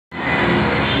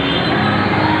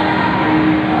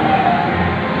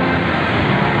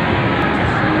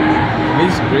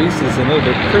Grace is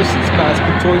another person's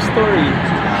basket toy story.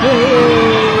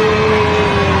 Yay!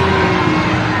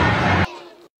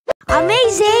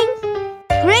 Amazing!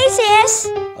 Grace is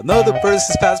another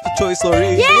person's basket toy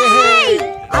story. Yay!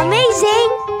 Amazing!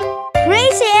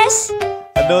 Grace is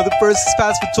another person's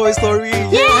basket toy story.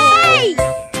 Yay!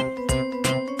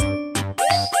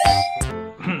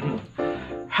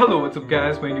 Hello, what's up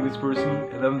guys? My name is Percy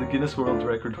and I'm the Guinness World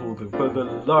Record holder for the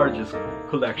largest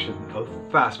collection of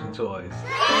fast food toys.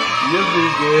 Yes,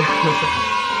 baby!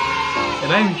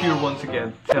 And I'm here once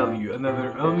again to tell you another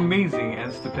amazing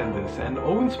and stupendous and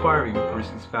awe-inspiring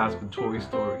person's fast food toy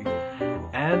story.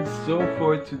 And so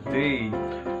for today,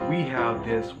 we have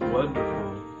this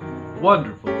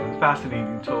wonderful and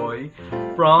fascinating toy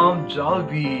from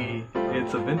Jollibee.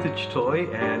 It's a vintage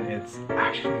toy and it's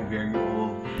actually very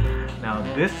old. Now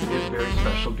this is very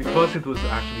special because it was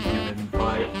actually given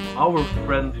by our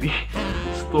friendly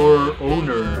store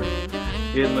owner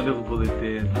in Manila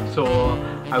Bulletin. So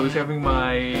I was having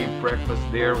my breakfast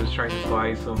there, was trying to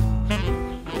buy some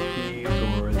cookies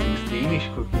or these Danish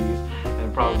cookies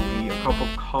and probably a cup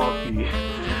of coffee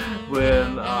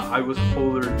when I was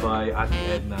hollered by Ate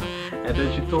Edna, and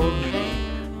then she told me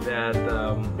that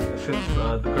since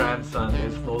the grandson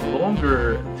is no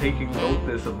longer taking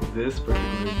notice of this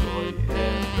particular toy,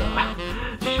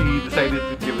 and she decided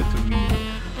to give it to me.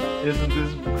 Isn't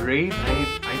this great? I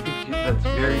think that's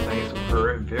very nice of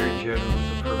her and very generous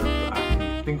of her to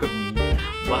actually think of me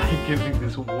by giving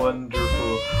this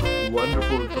wonderful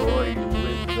toy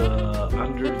with the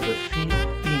under the sea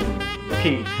theme.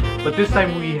 Okay, but this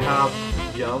time we have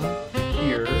Yum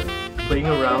here playing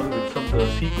around with some of the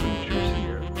sea creatures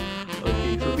here.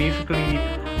 Okay, so basically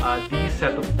these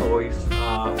set of toys,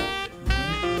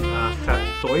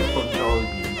 from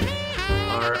Jollibee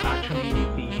are actually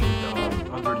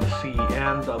themed under the sea,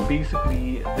 and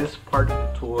basically this part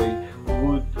of the toy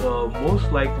would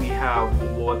most likely have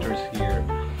waters here,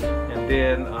 and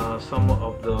then some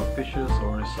of the fishes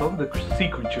or some of the sea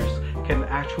creatures can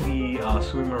actually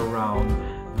swim around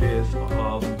this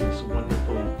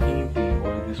wonderful painting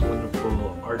or this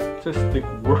wonderful artistic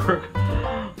work,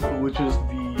 which is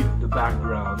the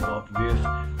background of this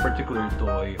particular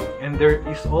toy. And there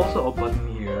is also a button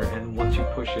here, and once you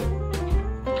push it,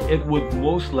 it would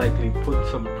most likely put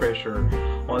some pressure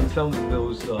on some of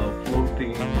those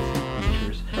floating sea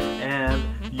creatures, and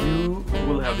you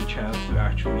will have a chance to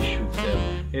actually shoot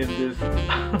them in this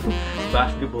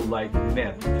basketball-like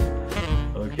net.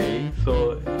 Okay,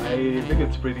 so I think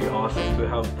it's pretty awesome to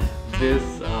have this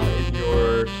in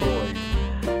your toy.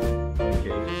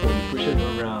 Okay, so you push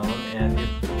it around, and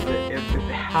if it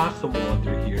has some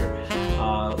water here,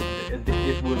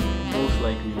 it would most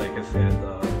likely, like I said,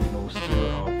 stir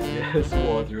up this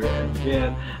water and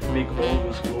then make all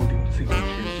those floating sea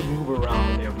creatures move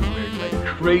around everywhere like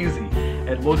crazy,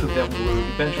 and most of them will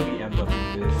eventually end up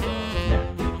in this net.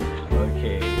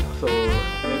 Okay, so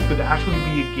it could actually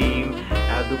be a game,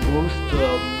 and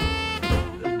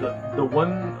the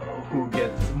one who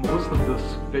gets most of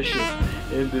those fishes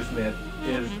in this net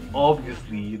is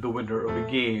obviously the winner of the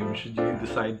game, should you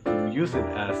decide to use it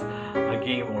as a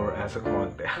game or as a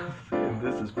contest. And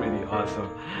this is pretty awesome.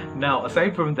 Now,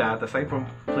 aside from that, aside from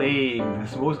playing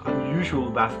this most unusual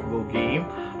basketball game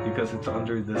because it's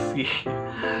under the sea,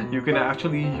 you can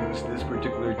actually use this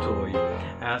particular toy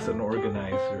as an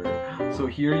organizer. So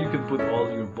here you can put all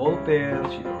your ball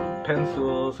pens, your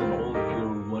pencils, and all of your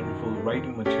wonderful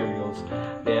writing materials,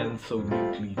 and so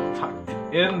neatly tucked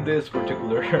in this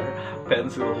particular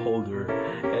pencil holder.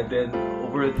 And then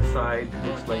over at the side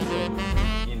looks like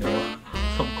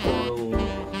some coral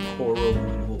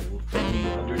thingy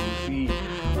under the sea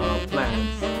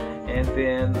plants, and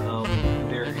then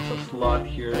there is a slot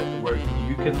here where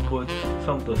you can put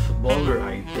some of the smaller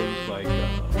items like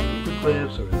paper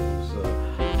clips or those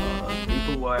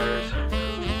paper wires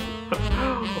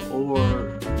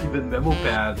or even memo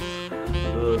pads,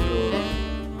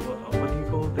 what do you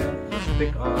call them? The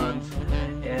stick-ons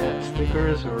and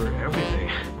stickers or everything.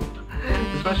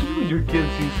 Especially when you're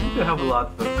kids, you seem to have a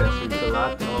lot of accessories, a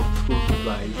lot of school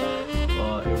supplies.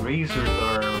 Erasers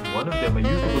are one of them. I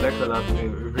used to collect a lot of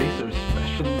erasers,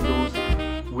 especially those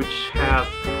which have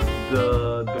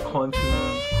the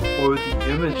content or the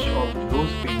image of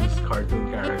those famous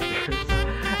cartoon characters.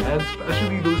 And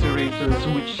especially those erasers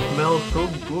which smell so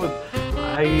good.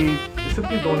 I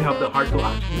simply don't have the heart to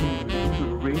actually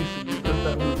erase it, because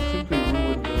that would simply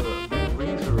ruin the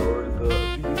eraser or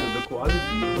the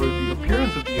quality or the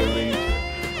appearance of the eraser.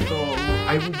 So I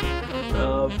would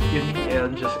in the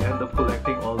end just end up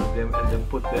collecting all of them and then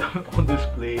put them on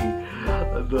display,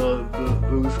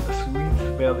 those sweet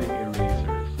smelling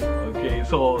erasers. Okay. Okay,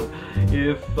 so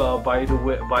if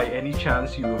by any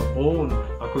chance you own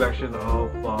a collection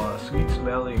of sweet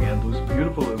smelling and those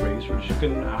beautiful erasers, you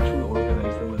can actually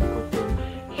organize them and put them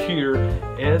here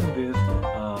in this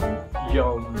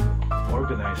Yum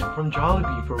organizer from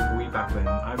Jollibee from way back when.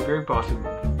 I'm very positive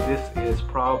this is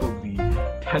probably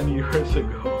 10 years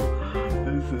ago.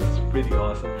 This is pretty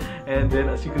awesome. And then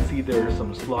as you can see, there are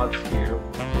some slots here.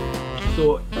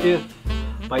 So if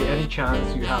by any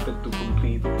chance you happen to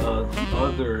complete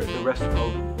the rest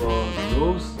of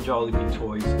those Jollibee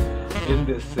toys in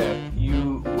this set,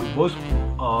 you would most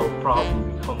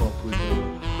probably come up with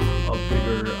a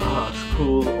bigger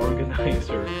school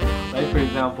organizer. Like for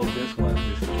example, this one,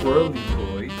 this twirly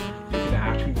toy, you can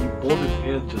actually bolt it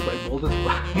in just like bolt it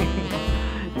back.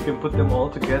 You can put them all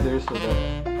together so that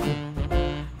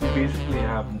you basically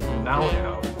have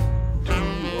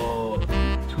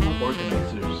two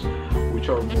organizers which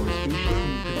are more spacious. You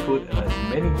can put as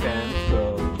many pens,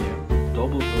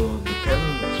 double the pen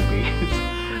space,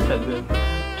 and then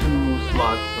two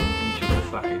slots on each of the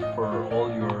side for all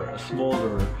your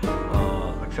smaller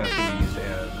accessories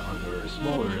and other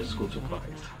smaller school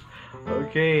supplies.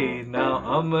 Okay, now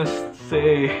I must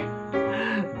say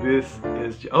this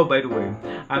is, oh by the way,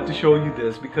 I have to show you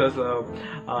this because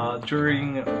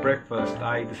during breakfast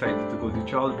I decided to go to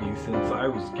Jollibee since I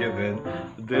was given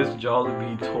this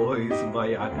Jollibee toys by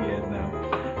Ate Edna.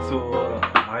 So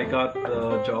I got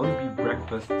the Jollibee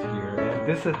breakfast here, and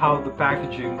this is how the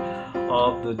packaging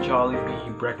of the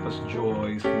Jollibee breakfast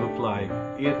joys look like.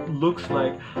 It looks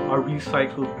like a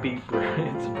recycled paper.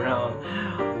 It's brown.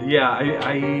 Yeah,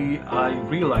 I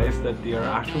realized that they are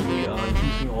actually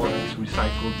using all these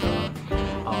recycled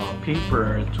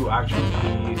paper to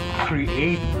actually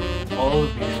create all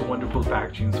of these wonderful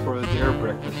packagings for their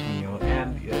breakfast meal.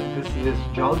 And this is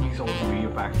Jollibee's own way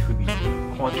of actually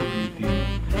contributing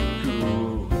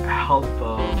to help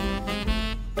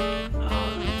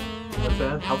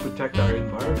help protect our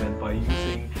environment by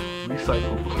using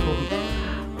recycled clothes.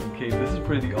 Okay, this is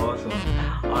pretty awesome.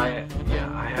 I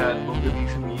had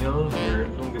longanisa meal here.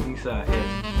 Longanisa is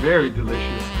very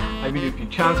delicious. I mean, if you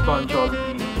chance upon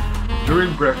Jollibee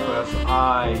during breakfast,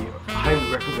 I highly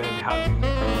recommend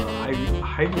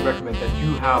that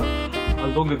you have a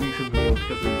longanisa meal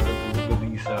because the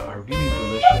longanisa are really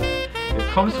delicious. It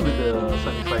comes with a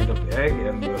sunny side of egg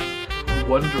and this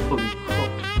wonderfully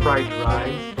cooked fried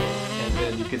rice. And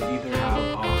then you can either have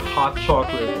a hot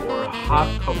chocolate or a hot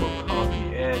cup of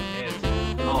coffee, and it's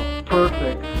a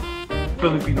perfect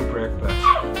Filipino breakfast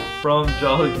from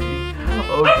Jollibee.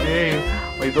 Okay,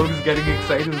 my dog is getting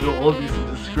excited with all these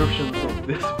descriptions of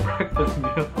this breakfast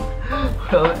meal.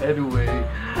 Well, anyway,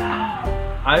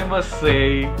 I must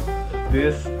say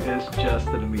this is just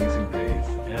an amazing place,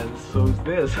 and so is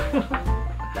this.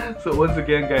 So once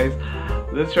again, guys,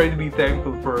 let's try to be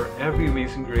thankful for every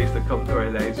amazing grace that comes to our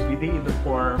lives, be they in the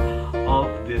form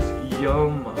of this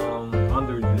Yum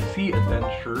Under the Sea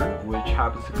adventure, which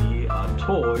happens to be a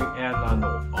toy and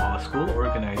a school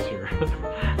organizer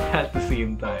at the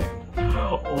same time.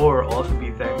 Or also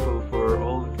be thankful for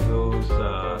all of those,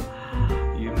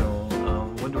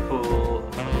 wonderful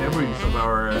memories of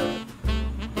our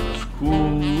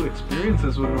school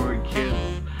experiences when we were kids.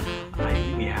 I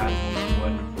really had the most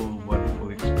wonderful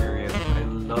experience. I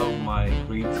love my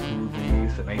grade school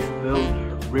days, and I still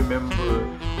remember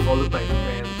all of my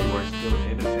friends who are still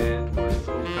innocent, who are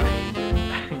so kind.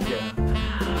 Yeah,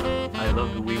 I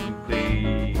love the way we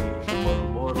play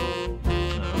Moro,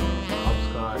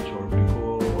 hopscotch, or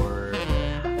Rico, or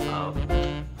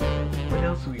what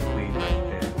else do we play back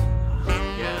then?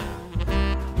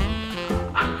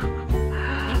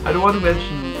 I don't want to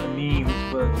mention names,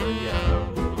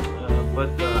 but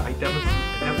I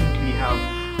definitely have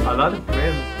a lot of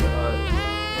friends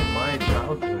in my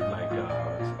childhood, like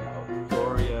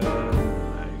Florian,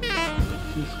 like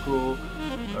Cisco,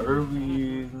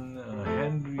 Erwin,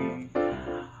 Henry,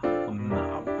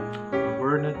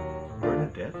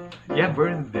 Bernadette,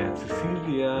 Bernadette,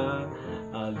 Cecilia,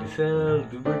 Lisel,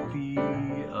 Liberty,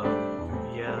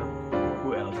 who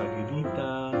else? Aguilita,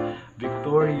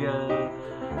 Victoria,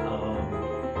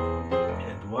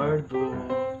 Eduardo,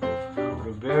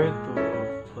 Roberto,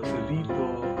 Joselito,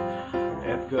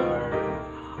 Edgar.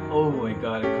 Oh my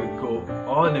god, I could go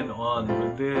on and on.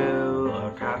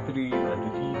 Rodel, Catherine,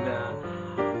 Adelina,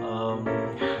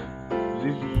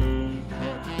 Lily,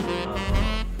 who else?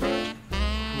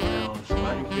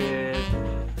 Maribeth,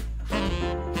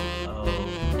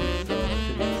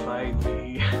 sitting beside me.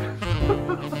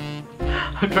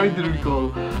 I'm trying to recall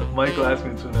my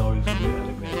classmates when I was in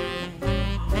elementary.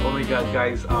 Oh my god,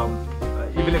 guys,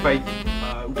 even if I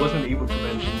wasn't able to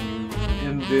mention you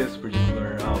in this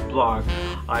particular blog,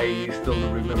 I still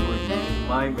remember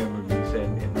my memories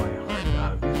and in my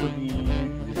heart.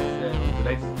 This did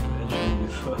I mention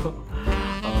this?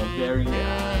 Very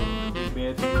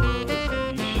romantical,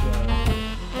 Alicia.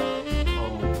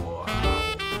 Oh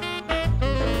wow,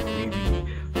 really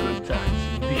good times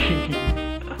indeed.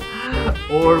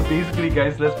 Or basically,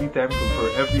 guys, let's be thankful for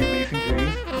every amazing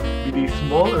grace, be they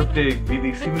small or big, be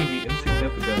they seemingly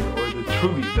insignificant or the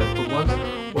truly that for once,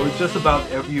 or just about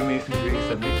every amazing grace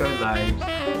that make our lives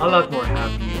a lot more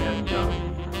happy and jolly.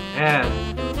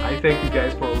 And I thank you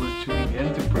guys for always tuning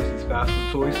in to Percy's Fast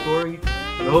Food Toy Story,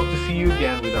 and I hope to see you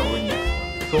again with our next one.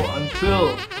 So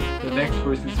until the next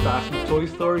Percy's Fast Food Toy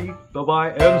Story, bye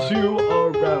bye and see you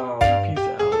around. Peace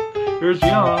out. Here's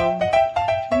Young.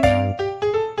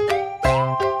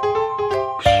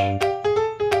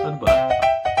 Ano ba?